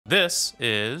This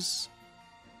is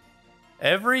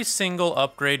every single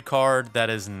upgrade card that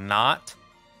is not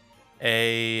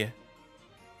a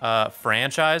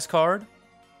franchise card.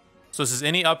 So this is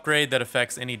any upgrade that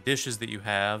affects any dishes that you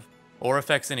have, or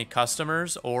affects any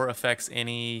customers, or affects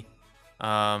any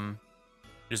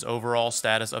just overall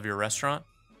status of your restaurant.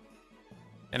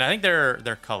 And I think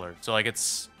they're colored. So like I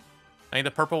think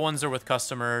the purple ones are with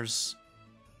customers.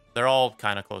 They're all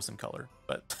kind of close in color,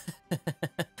 but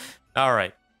all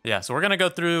right. Yeah, so we're gonna go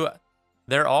through.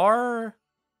 There are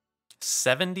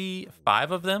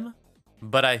 75 of them,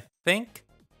 but I think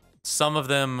some of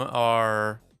them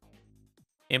are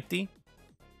empty.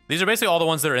 These are basically all the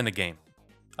ones that are in the game,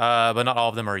 but not all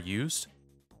of them are used.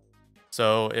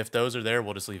 So if those are there,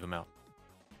 we'll just leave them out.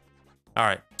 All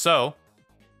right, so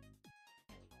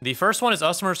the first one is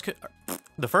customers can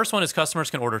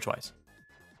order twice,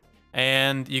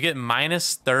 and you get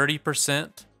minus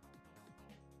 30%,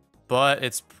 but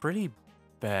it's pretty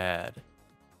bad.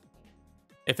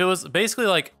 If it was basically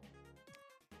like,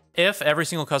 if every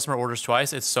single customer orders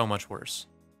twice, it's so much worse.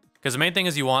 Because the main thing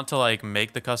is you want to like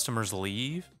make the customers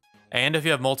leave, and if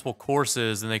you have multiple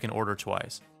courses, then they can order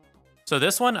twice. So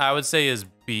this one I would say is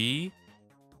B.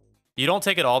 You don't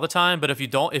take it all the time, but if you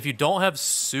don't have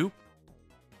soup,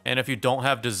 and if you don't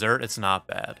have dessert, it's not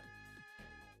bad.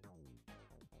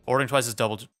 Ordering twice is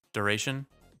double duration.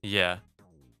 Yeah,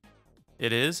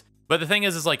 it is. But the thing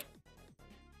is like,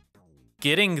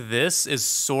 getting this is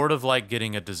sort of like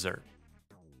getting a dessert.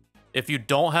 If you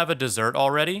don't have a dessert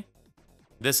already,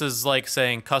 this is like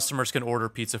saying customers can order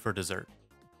pizza for dessert.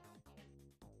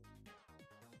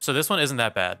 So this one isn't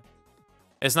that bad.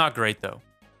 It's not great though.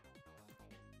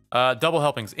 Double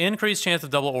helpings. Increased chance of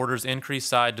double orders, increased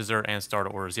side, dessert, and starter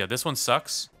orders. Yeah, this one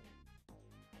sucks.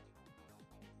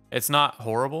 It's not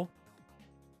horrible.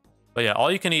 But yeah,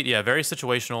 all you can eat, yeah, very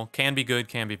situational. Can be good,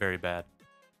 can be very bad.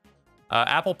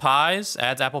 Apple pies.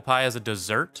 Adds apple pie as a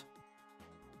dessert.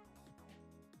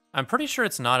 I'm pretty sure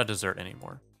it's not a dessert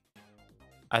anymore.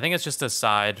 I think it's just a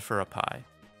side for a pie.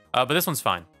 But this one's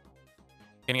fine.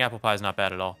 Getting apple pie is not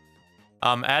bad at all.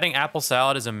 Adding apple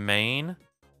salad as a main.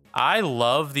 I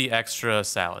love the extra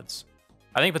salads.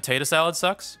 I think potato salad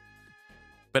sucks,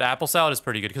 but apple salad is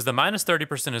pretty good because the minus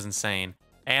 30% is insane,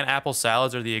 and apple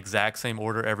salads are the exact same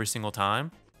order every single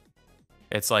time.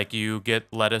 It's like you get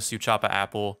lettuce, you chop an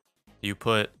apple, you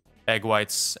put egg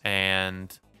whites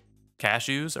and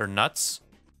cashews or nuts,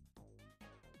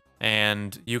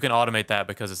 and you can automate that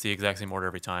because it's the exact same order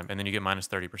every time, and then you get minus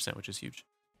 30%, which is huge.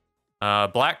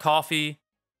 Black coffee.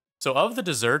 So of the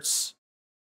desserts,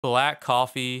 black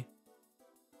coffee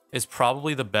is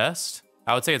probably the best.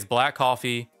 I would say it's black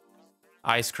coffee,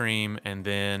 ice cream, and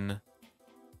then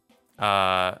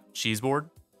cheese board.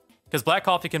 Because black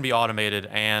coffee can be automated,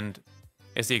 and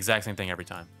it's the exact same thing every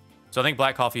time. So I think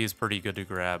black coffee is pretty good to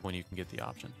grab when you can get the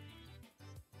option.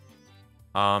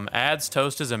 Adds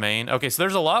toast as a main. Okay, so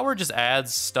there's a lot where it just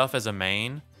adds stuff as a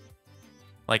main.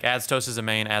 Like adds toast as a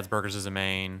main, adds burgers as a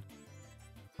main.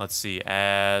 Let's see,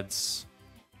 adds...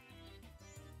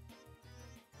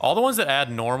 all the ones that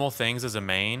add normal things as a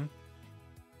main,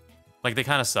 like they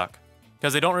kind of suck.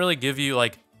 Because they don't really give you,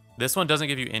 like, this one doesn't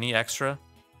give you any extra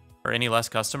or any less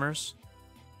customers.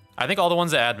 I think all the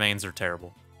ones that add mains are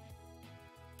terrible.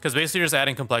 Because basically you're just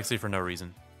adding complexity for no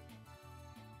reason.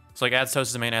 So like adds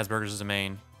toast as a main, adds burgers as a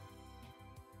main.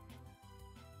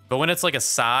 But when it's like a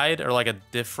side or like a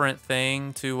different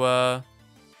thing to,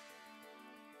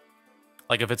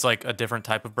 like if it's like a different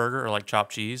type of burger or like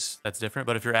chopped cheese, that's different.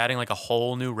 But if you're adding like a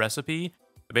whole new recipe,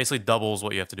 it basically doubles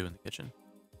what you have to do in the kitchen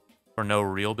for no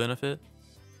real benefit.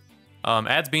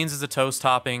 Adds beans as a toast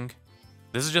topping.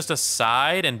 This is just a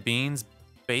side, and beans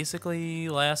basically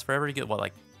last forever. You get what,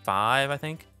 like 5, I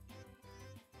think?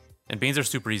 And beans are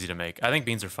super easy to make. I think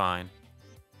beans are fine.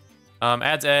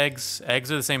 Adds eggs.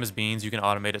 Eggs are the same as beans. You can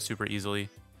automate it super easily,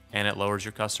 and it lowers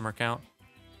your customer count.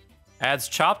 Adds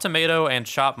chopped tomato and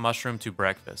chopped mushroom to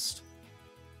breakfast.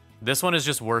 This one is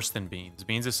just worse than beans.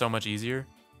 Beans is so much easier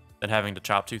than having to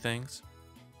chop 2 things.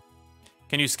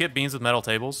 Can you skip beans with metal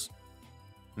tables?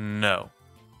 No.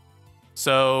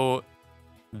 So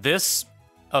this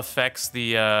affects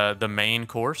the main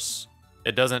course.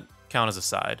 It doesn't count as a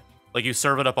side. Like you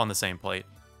serve it up on the same plate.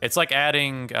 It's like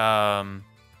adding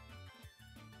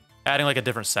like a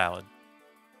different salad,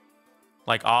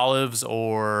 like olives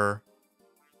or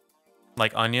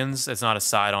like onions. It's not a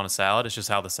side on a salad. It's just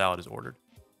how the salad is ordered.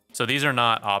 So these are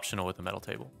not optional with the metal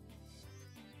table.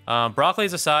 Broccoli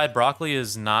is a side. Broccoli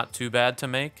is not too bad to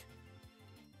make.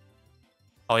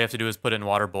 All you have to do is put it in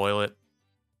water, boil it,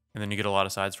 and then you get a lot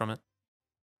of sides from it.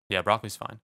 Yeah, broccoli's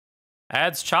fine.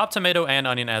 Adds chopped tomato and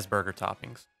onion as burger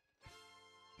toppings.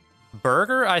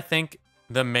 Burger, I think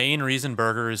the main reason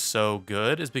Burger is so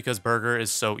good is because Burger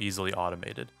is so easily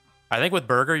automated. I think with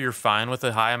Burger, you're fine with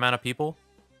a high amount of people.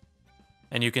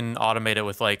 And you can automate it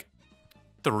with like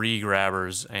 3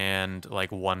 grabbers and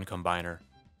like 1 combiner.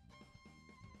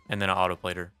 And then an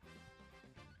autoplater.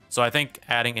 So I think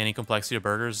adding any complexity to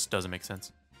burgers doesn't make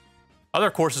sense.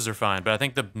 Other courses are fine, but I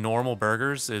think the normal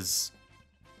burgers is...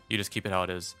 You just keep it how it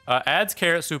is. Adds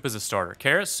carrot soup as a starter.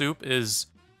 Carrot soup is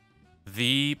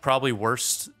the probably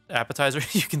worst appetizer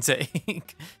you can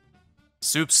take.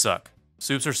 Soups suck.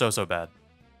 Soups are so bad.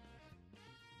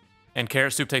 And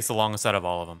carrot soup takes the longest out of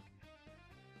all of them.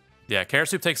 Yeah, carrot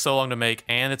soup takes so long to make,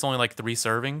 and it's only like 3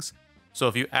 servings. So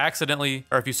if you accidentally,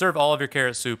 or if you serve all of your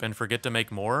carrot soup and forget to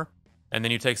make more, and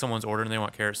then you take someone's order and they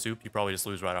want carrot soup, you probably just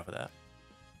lose right off of that.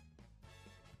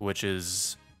 Which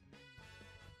is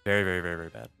very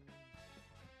bad.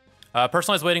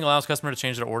 Personalized waiting allows customer to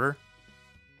change their order.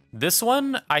 This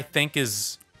one, I think,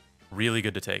 is really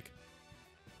good to take.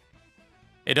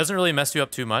 It doesn't really mess you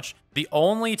up too much. The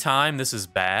only time this is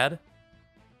bad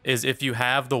is if you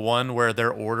have the one where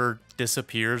their order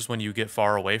disappears when you get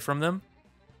far away from them.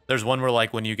 There's one where,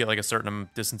 like, when you get like a certain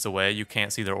distance away, you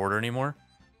can't see their order anymore.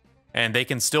 And they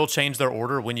can still change their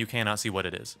order when you cannot see what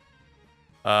it is.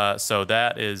 So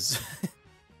that is...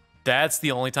 that's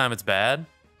the only time it's bad.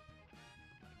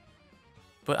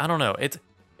 But I don't know.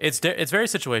 It's very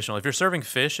situational. If you're serving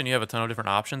fish and you have a ton of different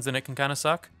options, then it can kind of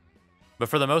suck. But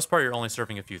for the most part, you're only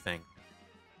serving a few things.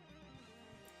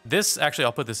 This, actually,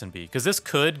 I'll put this in B. Because this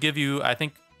could give you, I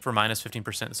think, for minus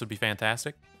 15%, this would be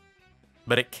fantastic.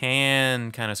 But it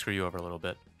can kind of screw you over a little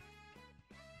bit.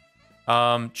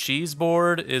 Cheese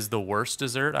board is the worst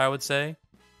dessert, I would say.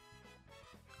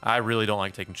 I really don't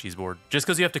like taking cheese board. Just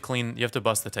because you have to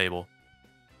bust the table.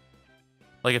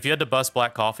 Like, if you had to bust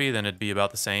black coffee, then it'd be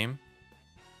about the same.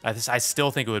 I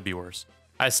still think it would be worse.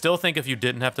 I still think if you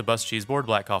didn't have to bust cheese board,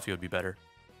 black coffee would be better.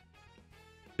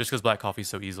 Just because black coffee is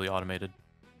so easily automated.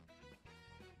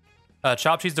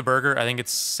 Chopped cheese to burger, I think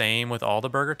it's same with all the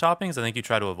burger toppings. I think you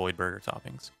try to avoid burger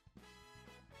toppings.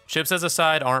 Chips as a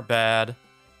side aren't bad.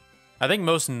 I think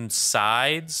most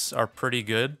sides are pretty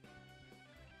good.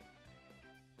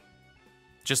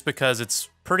 Just because it's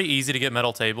pretty easy to get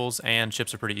metal tables and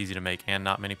chips are pretty easy to make and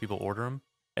not many people order them.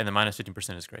 And the minus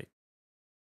 15% is great.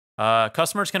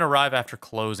 Customers can arrive after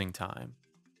closing time.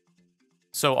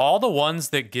 So all the ones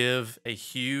that give a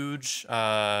huge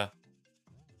like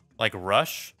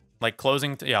rush, like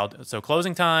closing, so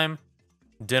closing time,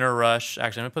 dinner rush.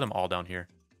 Actually, I'm gonna put them all down here.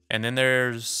 And then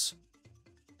there's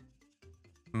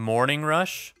morning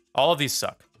rush. All of these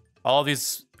suck. All of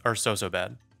these are so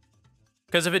bad.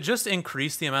 Because if it just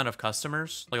increased the amount of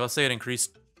customers, like let's say it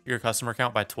increased your customer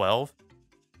count by 12,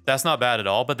 that's not bad at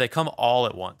all, but they come all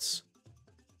at once.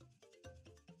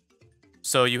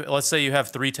 So let's say you have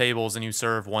 3 tables and you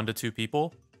serve 1 to 2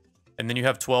 people, and then you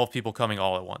have 12 people coming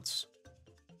all at once.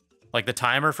 Like the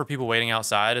timer for people waiting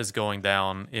outside is going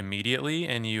down immediately,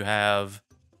 and you have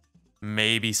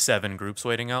maybe 7 groups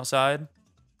waiting outside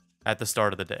at the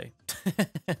start of the day.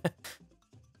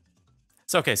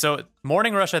 It's okay. So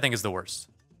morning rush, I think, is the worst.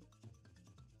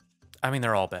 I mean,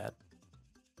 they're all bad.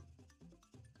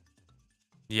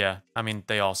 Yeah, I mean,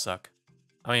 they all suck.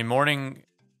 I mean, morning...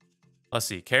 Let's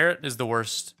see. Carrot is the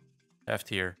worst F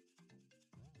tier.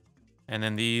 And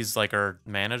then these, like, are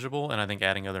manageable, and I think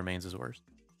adding other mains is worse.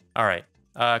 All right.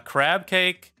 Crab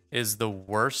cake is the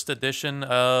worst addition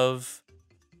of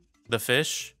the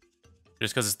fish,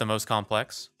 just because it's the most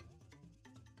complex.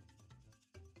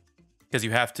 Because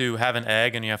you have to have an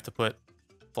egg and you have to put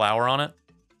flour on it.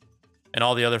 And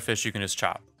all the other fish you can just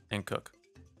chop and cook.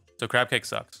 So crab cake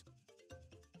sucks.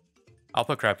 I'll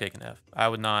put crab cake in F. I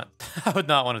would not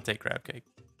want to take crab cake.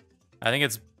 I think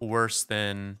it's worse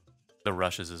than the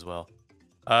rushes as well.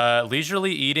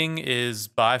 Leisurely eating is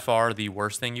by far the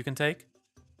worst thing you can take.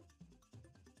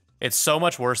 It's so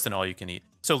much worse than all you can eat.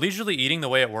 So leisurely eating, the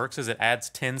way it works is it adds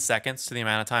 10 seconds to the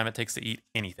amount of time it takes to eat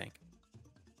anything.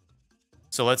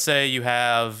 So let's say you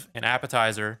have an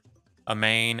appetizer, a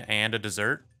main, and a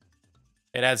dessert.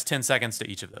 It adds 10 seconds to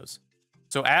each of those.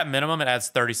 So at minimum, it adds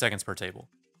 30 seconds per table.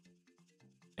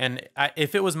 And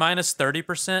if it was minus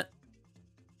 30%,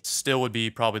 still would be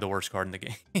probably the worst card in the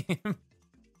game.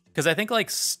 Because I think like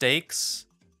steaks,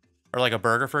 or like a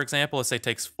burger, for example, let's say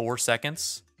takes 4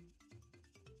 seconds.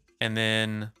 And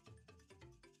then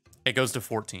it goes to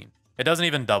 14. It doesn't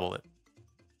even double it,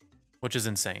 which is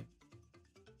insane.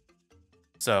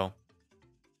 So,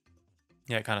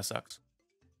 yeah, it kind of sucks.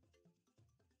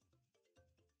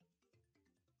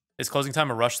 Is closing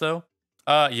time a rush, though?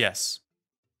 Yes.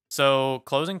 So,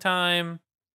 closing time,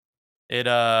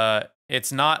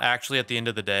 it's not actually at the end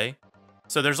of the day.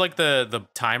 So there's like the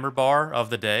timer bar of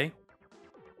the day.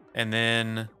 And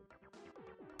then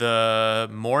the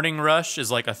morning rush is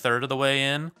like a third of the way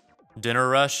in. Dinner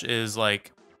rush is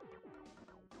like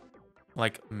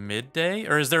midday,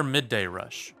 or is there midday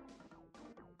rush?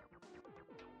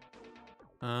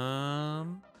 Yeah,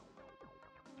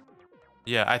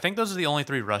 I think those are the only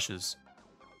 3 rushes.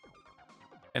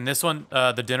 And this one,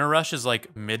 the dinner rush is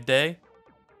like midday.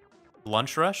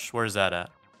 Lunch rush, where's that at?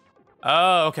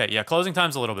 Oh, okay, yeah, closing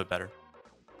time's a little bit better.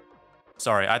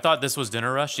 Sorry, I thought this was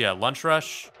dinner rush. Yeah, lunch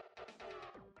rush,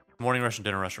 morning rush, and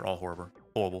dinner rush are all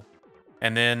horrible.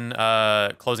 And then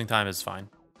closing time is fine.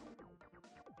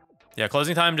 Yeah,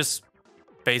 closing time just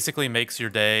basically makes your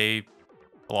day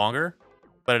longer,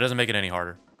 but it doesn't make it any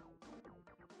harder.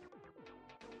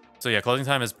 So yeah, closing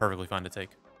time is perfectly fine to take.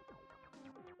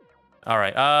 All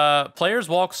right, players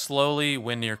walk slowly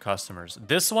when near customers.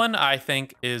 This one, I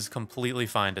think, is completely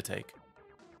fine to take.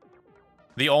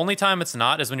 The only time it's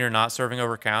not is when you're not serving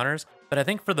over counters, but I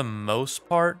think for the most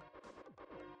part,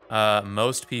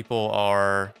 most people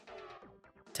are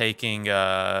taking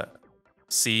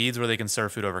seeds where they can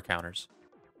serve food over counters.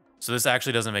 So this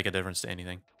actually doesn't make a difference to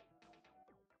anything.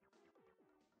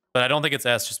 But I don't think it's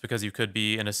S just because you could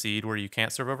be in a seed where you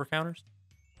can't serve over counters.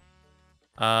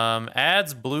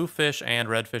 Adds blue fish and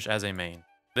red fish as a main.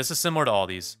 This is similar to all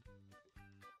these.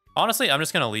 Honestly, I'm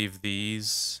just going to leave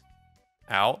these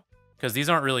out because these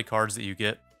aren't really cards that you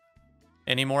get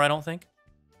anymore, I don't think.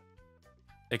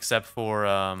 Except for,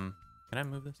 can I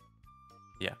move this?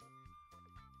 Yeah.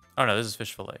 Oh no, this is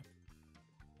fish fillet.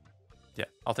 Yeah,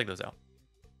 I'll take those out.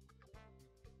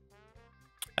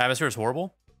 Atmosphere is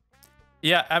horrible.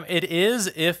 Yeah, it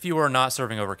is if you are not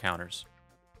serving over counters.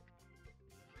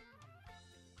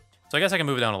 So I guess I can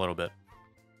move it down a little bit.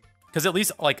 Because at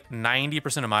least like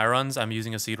 90% of my runs, I'm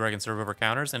using a seed where I can serve over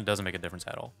counters, and it doesn't make a difference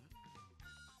at all.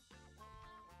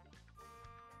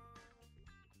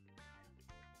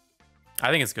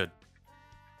 I think it's good.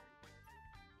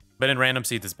 But in random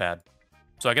seeds, it's bad.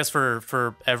 So I guess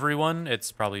for everyone,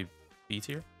 it's probably B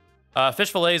tier.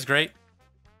 Fish fillet is great.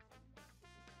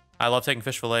 I love taking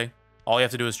fish fillet. All you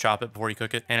have to do is chop it before you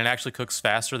cook it, and it actually cooks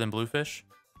faster than bluefish.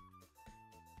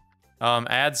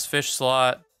 Adds fish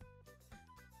slot.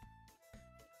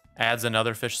 Adds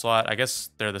another fish slot. I guess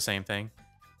they're the same thing.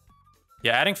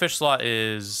 Yeah, adding fish slot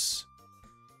is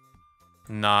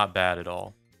not bad at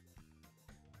all.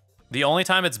 The only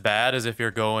time it's bad is if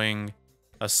you're going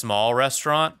a small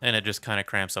restaurant and it just kind of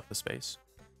cramps up the space.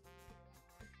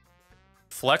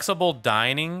 Flexible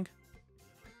dining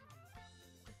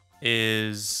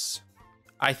is...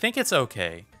 I think it's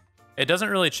okay. It doesn't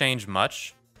really change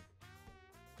much.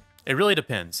 It really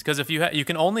depends, because if you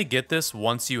can only get this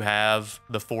once you have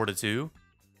the 4-2,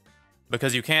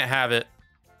 because you can't have it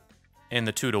in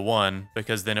the 2-1,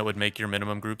 because then it would make your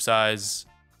minimum group size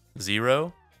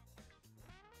 0.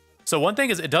 So one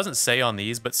thing is, it doesn't say on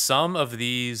these, but some of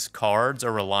these cards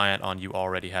are reliant on you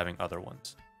already having other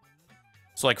ones.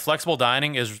 So like flexible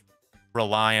dining is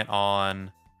reliant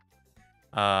on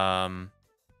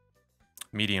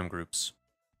medium groups.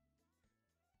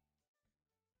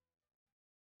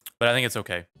 But I think it's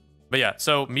okay. But yeah,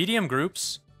 so medium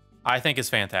groups, I think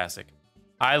is fantastic.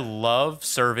 I love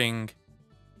serving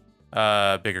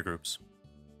bigger groups.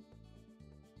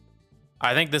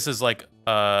 I think this is like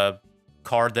a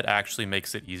card that actually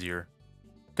makes it easier.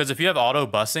 Because if you have auto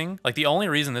busing, like the only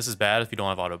reason this is bad is if you don't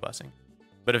have auto busing.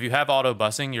 But if you have auto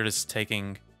busing, you're just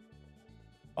taking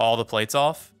all the plates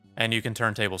off, and you can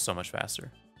turn tables so much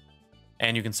faster.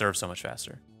 And you can serve so much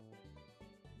faster.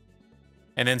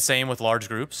 And then same with large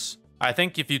groups. I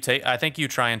think if you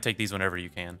try and take these whenever you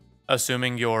can,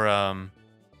 assuming your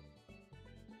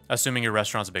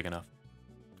restaurant's big enough.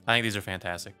 I think these are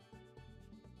fantastic.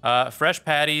 Fresh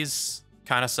patties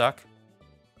kind of suck.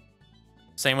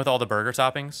 Same with all the burger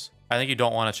toppings. I think you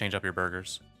don't want to change up your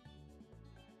burgers.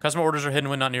 Customer orders are hidden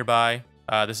when not nearby.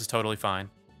 This is totally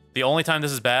fine. The only time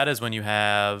this is bad is when you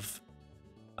have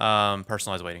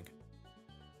personalized waiting.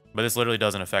 But this literally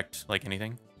doesn't affect like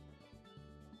anything.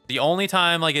 The only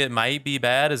time like it might be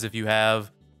bad is if you have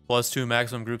 +2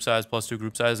 maximum group size, +2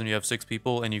 group size, and you have 6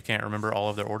 people and you can't remember all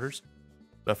of their orders.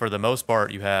 But for the most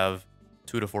part, you have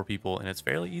 2 to 4 people and it's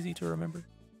fairly easy to remember.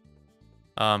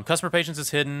 Customer patience is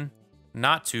hidden.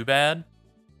 Not too bad.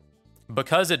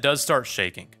 Because it does start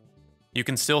shaking. You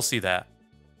can still see that.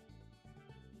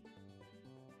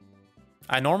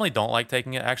 I normally don't like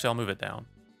taking it. Actually, I'll move it down.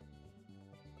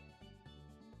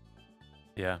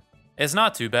 Yeah. It's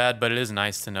not too bad, but it is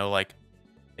nice to know, like,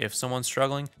 if someone's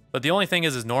struggling. But the only thing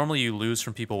is normally you lose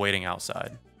from people waiting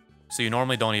outside. So you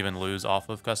normally don't even lose off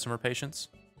of customer patience.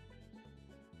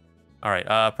 All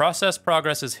right, process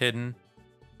progress is hidden.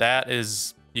 That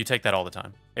is, you take that all the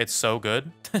time. It's so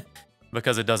good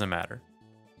because it doesn't matter.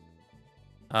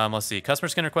 Let's see.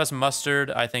 Customers can request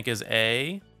mustard, I think, is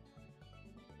A.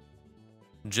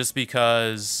 Just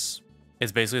because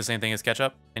it's basically the same thing as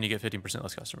ketchup, and you get 15%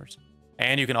 less customers.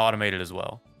 And you can automate it as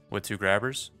well with 2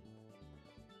 grabbers.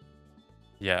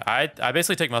 Yeah, I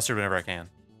basically take mustard whenever I can.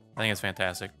 I think it's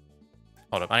fantastic.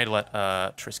 Hold up, I need to let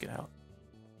Trisket out.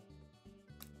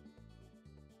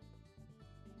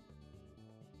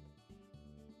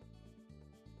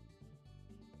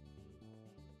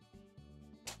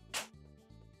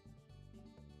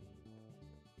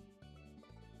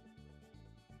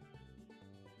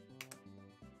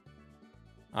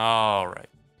 All right.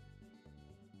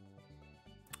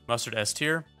 Mustard S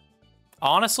tier.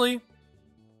 Honestly,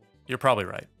 you're probably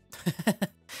right.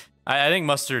 I think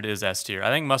mustard is S tier. I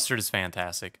think mustard is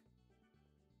fantastic.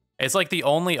 It's like the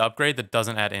only upgrade that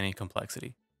doesn't add any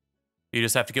complexity. You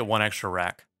just have to get 1 extra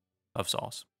rack of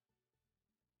sauce.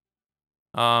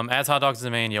 Adds hot dogs to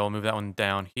the main. Yeah, we'll move that one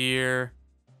down here.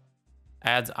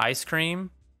 Adds ice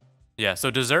cream. Yeah, so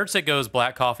desserts, it goes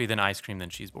black coffee, then ice cream, then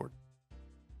cheese board.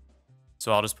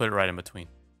 So I'll just put it right in between.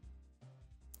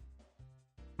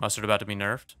 Mustard about to be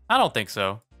nerfed? I don't think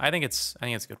so. I think it's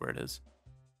good where it is.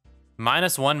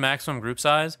 -1 maximum group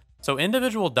size. So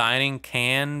individual dining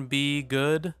can be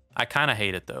good. I kind of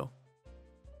hate it though.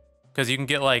 Because you can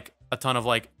get like a ton of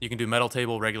like, you can do metal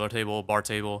table, regular table, bar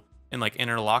table, and like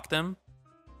interlock them.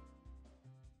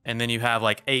 And then you have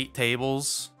like 8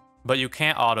 tables, but you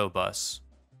can't auto bus.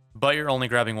 But you're only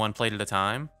grabbing 1 plate at a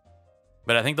time.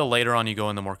 But I think the later on you go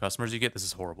and the more customers you get, this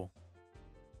is horrible.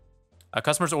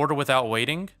 Customers order without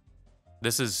waiting.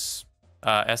 This is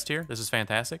S tier. This is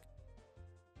fantastic.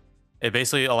 It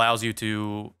basically allows you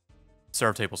to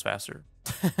serve tables faster.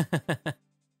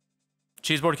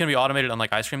 Cheese board can be automated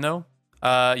unlike ice cream though.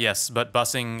 Yes, but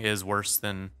bussing is worse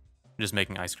than just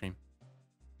making ice cream.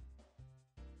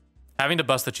 Having to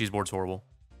bus the cheese board's horrible.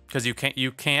 Because you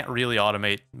can't really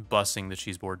automate bussing the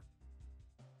cheese board.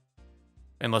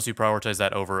 Unless you prioritize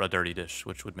that over a dirty dish,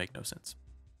 which would make no sense.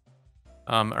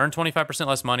 Earn 25%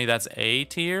 less money, that's A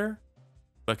tier.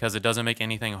 Because it doesn't make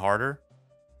anything harder.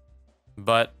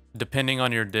 But depending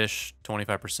on your dish,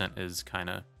 25% is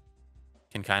can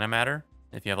kind of matter.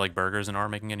 If you have like burgers and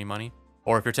aren't making any money.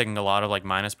 Or if you're taking a lot of like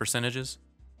minus percentages.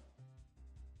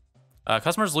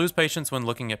 Customers lose patience when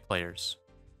looking at players.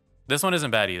 This one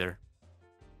isn't bad either.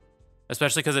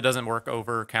 Especially because it doesn't work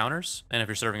over counters. And if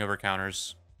you're serving over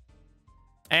counters...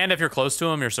 And if you're close to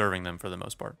them, you're serving them for the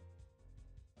most part.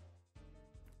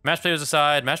 Mashed potatoes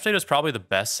aside, mashed potatoes is probably the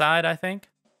best side, I think.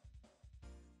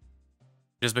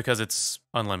 Just because it's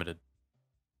unlimited.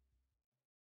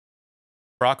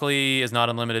 Broccoli is not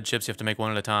unlimited. Chips, you have to make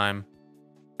 1 at a time.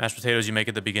 Mashed potatoes, you make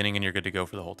at the beginning and you're good to go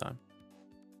for the whole time.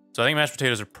 So I think mashed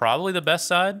potatoes are probably the best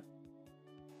side.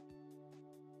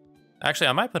 Actually,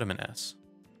 I might put them in S.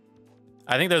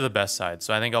 I think they're the best side,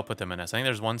 so I think I'll put them in S. I think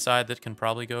there's one side that can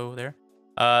probably go there.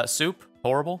 Soup,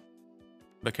 horrible.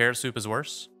 But carrot soup is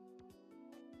worse.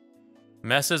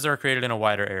 Messes are created in a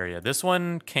wider area. This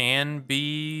one can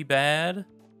be bad.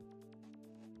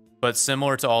 But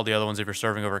similar to all the other ones, if you're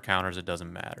serving over counters, it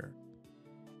doesn't matter.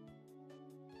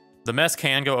 The mess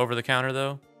can go over the counter,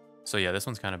 though. So yeah, this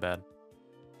one's kind of bad.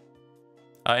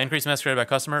 Increased mess created by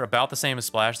customer, about the same as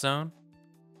Splash Zone.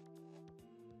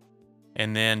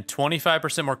 And then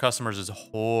 25% more customers is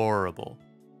horrible.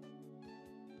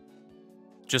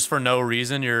 Just for no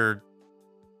reason, you're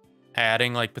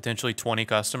adding like potentially 20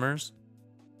 customers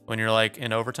when you're like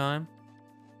in overtime.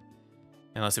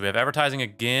 And let's see, we have advertising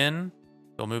again.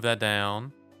 We'll move that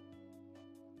down.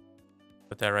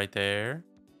 Put that right there.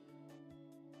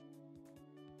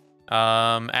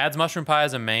 Adds mushroom pie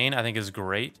as a main, I think is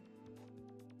great.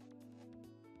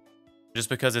 Just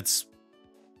because it's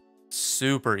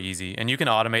super easy. And you can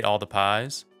automate all the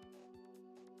pies.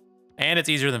 And it's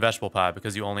easier than vegetable pie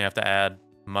because you only have to add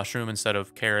mushroom instead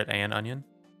of carrot and onion.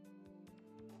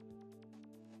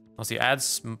 Let's see,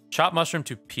 adds chopped mushroom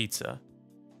to pizza.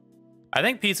 I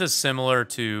think pizza is similar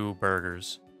to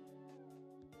burgers.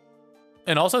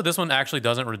 And also this one actually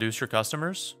doesn't reduce your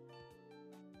customers.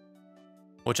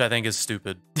 Which I think is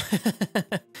stupid.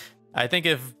 I think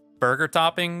if burger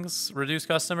toppings reduce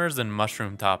customers, then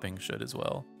mushroom toppings should as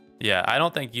well. Yeah, I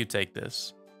don't think you take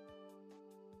this.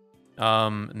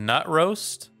 Nut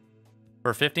roast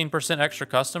for 15% extra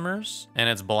customers, and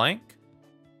it's blank.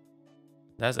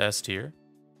 That's S tier.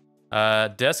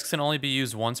 Desks can only be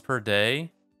used once per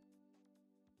day.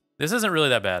 This isn't really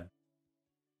that bad.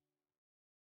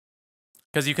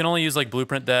 Because you can only use like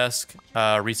blueprint desk,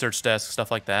 research desk, stuff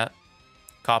like that.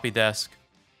 Copy desk.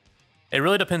 It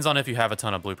really depends on if you have a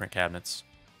ton of blueprint cabinets.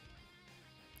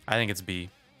 I think it's B.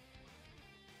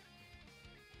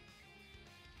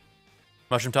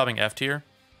 Mushroom topping F tier?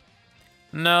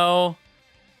 No,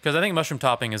 because I think mushroom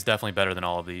topping is definitely better than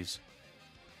all of these.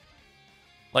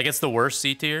 Like, it's the worst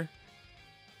C tier.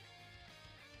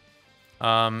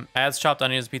 Adds chopped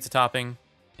onion as pizza topping.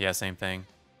 Yeah, same thing.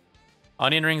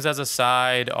 Onion rings as a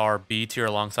side are B tier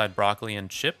alongside broccoli and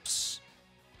chips.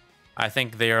 I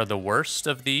think they are the worst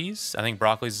of these. I think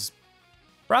broccoli's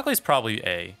probably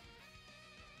A.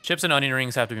 Chips and onion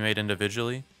rings have to be made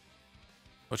individually,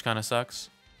 which kind of sucks.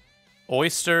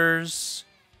 Oysters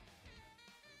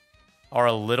are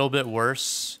a little bit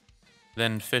worse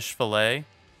than fish fillet.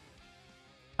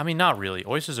 I mean, not really.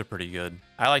 Oysters are pretty good.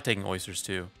 I like taking oysters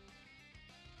too.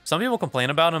 Some people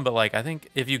complain about them, but like, I think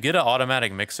if you get an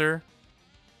automatic mixer...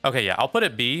 Okay, yeah, I'll put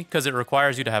it B because it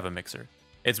requires you to have a mixer.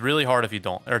 It's really hard if you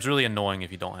don't, or it's really annoying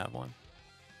if you don't have one.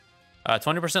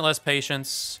 20% less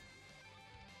patience.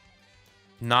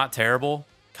 Not terrible.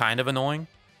 Kind of annoying.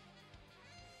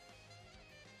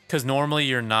 Because normally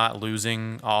you're not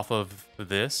losing off of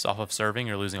this, off of serving,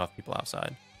 you're losing off people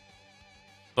outside.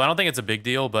 So I don't think it's a big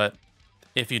deal, but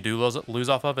if you do lose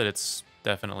off of it, it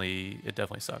definitely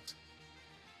sucks.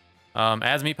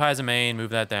 Adds meat pie as a main, move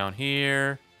that down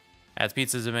here. Adds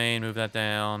pizza as a main, move that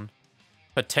down.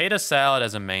 Potato salad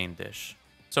as a main dish.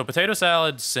 So potato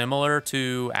salad, similar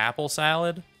to apple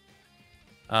salad,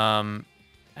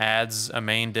 adds a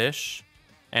main dish,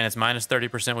 and it's minus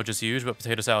 30%, which is huge, but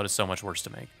potato salad is so much worse to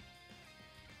make.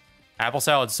 Apple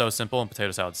salad's so simple, and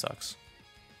potato salad sucks.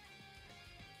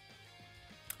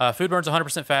 Food burns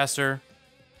 100% faster.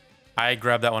 I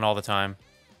grab that one all the time.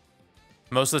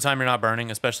 Most of the time you're not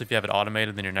burning, especially if you have it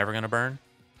automated, then you're never going to burn.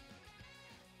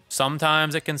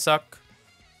 Sometimes it can suck.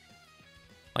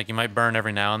 Like, you might burn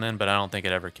every now and then, but I don't think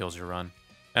it ever kills your run.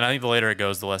 And I think the later it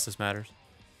goes, the less this matters.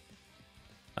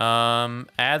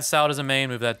 Add salad as a main,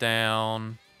 move that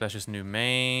down. That's just new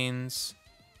mains.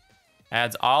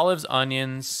 Adds olives,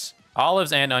 onions.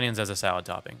 Olives and onions as a salad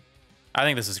topping. I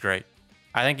think this is great.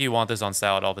 I think you want this on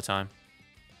salad all the time.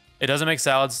 It doesn't make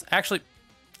salads... Actually,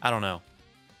 I don't know.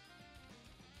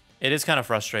 It is kind of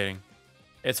frustrating.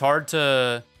 It's hard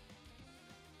to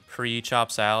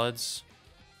pre-chop salads.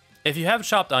 If you have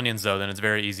chopped onions, though, then it's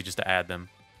very easy just to add them.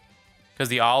 Because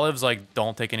the olives, like,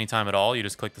 don't take any time at all. You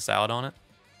just click the salad on it.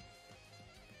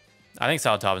 I think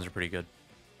salad toppings are pretty good.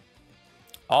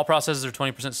 All processes are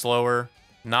 20% slower.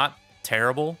 Not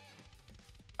terrible.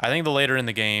 I think the later in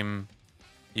the game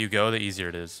you go, the easier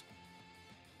it is.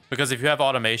 Because if you have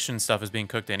automation, stuff is being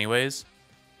cooked anyways.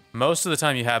 Most of the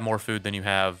time you have more food than you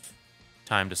have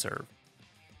time to serve.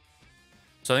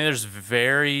 So I think there's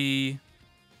very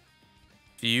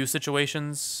few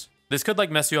situations. This could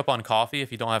like mess you up on coffee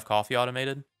if you don't have coffee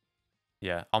automated.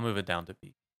 Yeah, I'll move it down to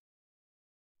B.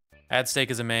 Add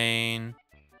steak as a main.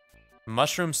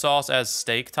 Mushroom sauce as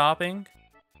steak topping.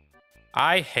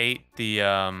 I hate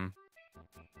the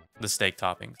steak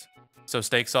toppings. So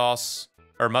steak sauce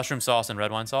or mushroom sauce and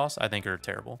red wine sauce I think are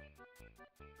terrible.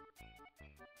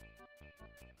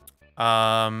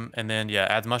 And then yeah,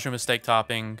 adds mushroom as steak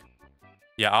topping.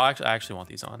 Yeah, I actually want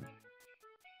these on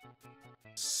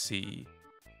C.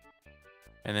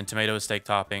 And then tomato as steak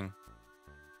topping.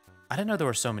 I didn't know there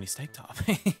were so many steak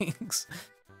toppings.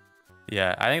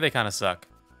 Yeah, I think they kind of suck.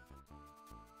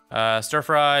 Stir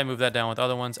fry, move that down with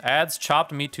other ones. Adds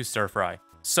chopped meat to stir fry.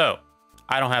 So,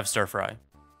 I don't have stir fry.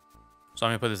 So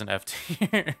I'm gonna put this in F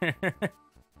tier.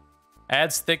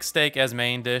 Adds thick steak as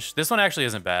main dish. This one actually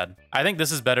isn't bad. I think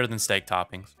this is better than steak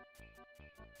toppings.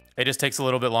 It just takes a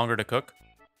little bit longer to cook.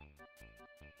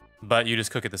 But you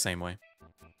just cook it the same way.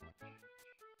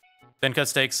 Thin cut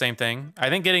steaks, same thing. I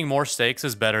think getting more steaks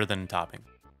is better than topping.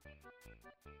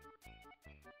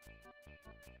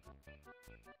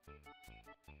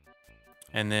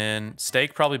 And then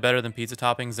steak probably better than pizza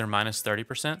toppings. They're minus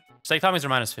 30%. Steak toppings are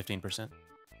minus 15%.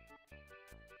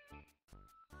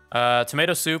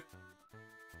 Tomato soup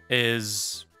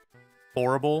is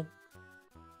horrible,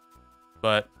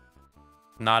 but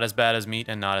not as bad as meat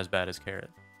and not as bad as carrot.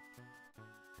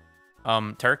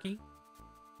 Turkey,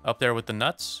 up there with the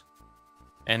nuts.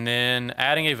 And then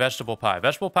adding a vegetable pie.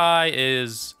 Vegetable pie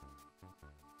is...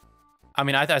 I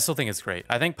mean, I still think it's great.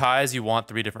 I think pies, you want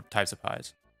 3 different types of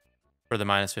pies for the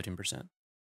minus 15%.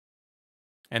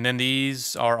 And then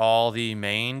these are all the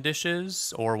main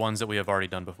dishes or ones that we have already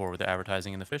done before with the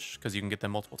advertising and the fish, because you can get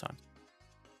them multiple times.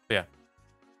 But yeah.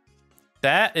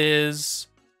 That is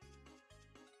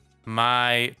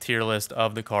my tier list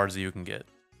of the cards that you can get.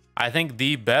 I think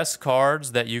the best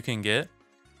cards that you can get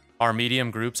are medium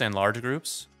groups and large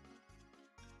groups.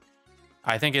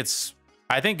 I think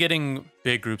I think getting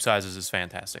big group sizes is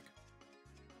fantastic.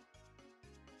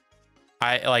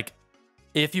 I like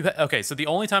if you okay, so the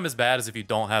only time it's bad is if you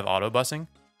don't have auto busing.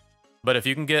 But if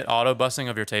you can get auto busing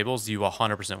of your tables, you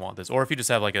 100% want this. Or if you just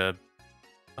have like a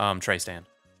tray stand.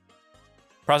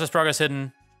 Process progress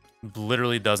hidden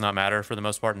literally does not matter for the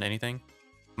most part in anything.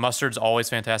 Mustard's always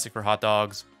fantastic for hot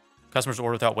dogs. Customers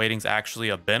order without waiting's actually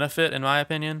a benefit in my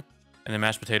opinion. And then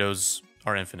mashed potatoes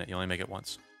are infinite. You only make it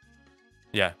once.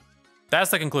 Yeah.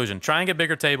 That's the conclusion. Try and get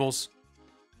bigger tables.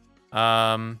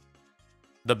 The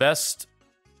best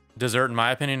dessert, in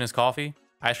my opinion, is coffee.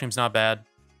 Ice cream's not bad.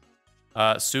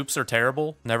 Soups are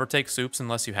terrible. Never take soups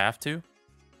unless you have to.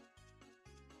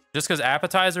 Just because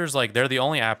appetizers, like, they're the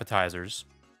only appetizers.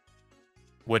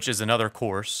 Which is another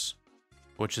course.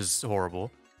 Which is horrible.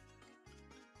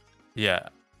 Yeah.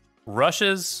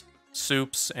 Rushes,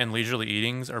 soups, and leisurely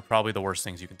eatings are probably the worst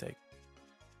things you can take.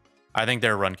 I think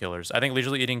they're run killers. I think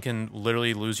leisurely eating can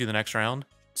literally lose you the next round.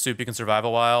 Soup, you can survive a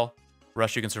while.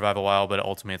 Rush, you can survive a while, but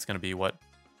ultimately it's going to be what...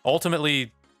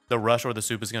 Ultimately, the rush or the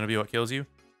soup is going to be what kills you.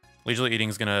 Leisurely eating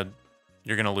is going to...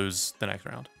 You're going to lose the next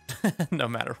round. No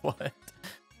matter what.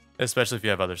 Especially if you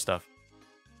have other stuff.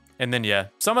 And then, yeah.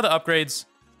 Some of the upgrades.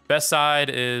 Best side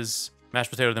is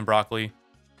mashed potato, then broccoli.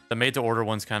 The made-to-order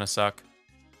ones kind of suck.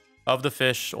 Of the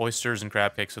fish, oysters and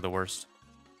crab cakes are the worst.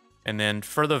 And then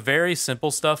for the very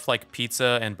simple stuff like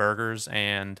pizza and burgers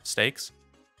and steaks,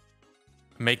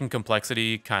 making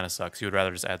complexity kind of sucks. You would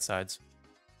rather just add sides.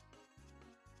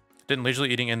 Didn't leisurely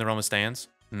eating end the run with stands?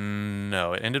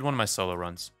 No, it ended one of my solo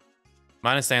runs.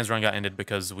 Mine and stands run got ended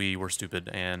because we were stupid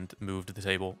and moved the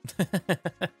table.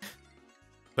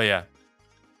 But yeah,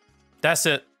 that's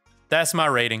it. That's my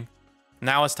rating.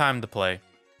 Now it's time to play.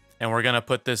 And we're going to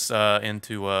put this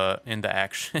into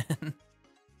action.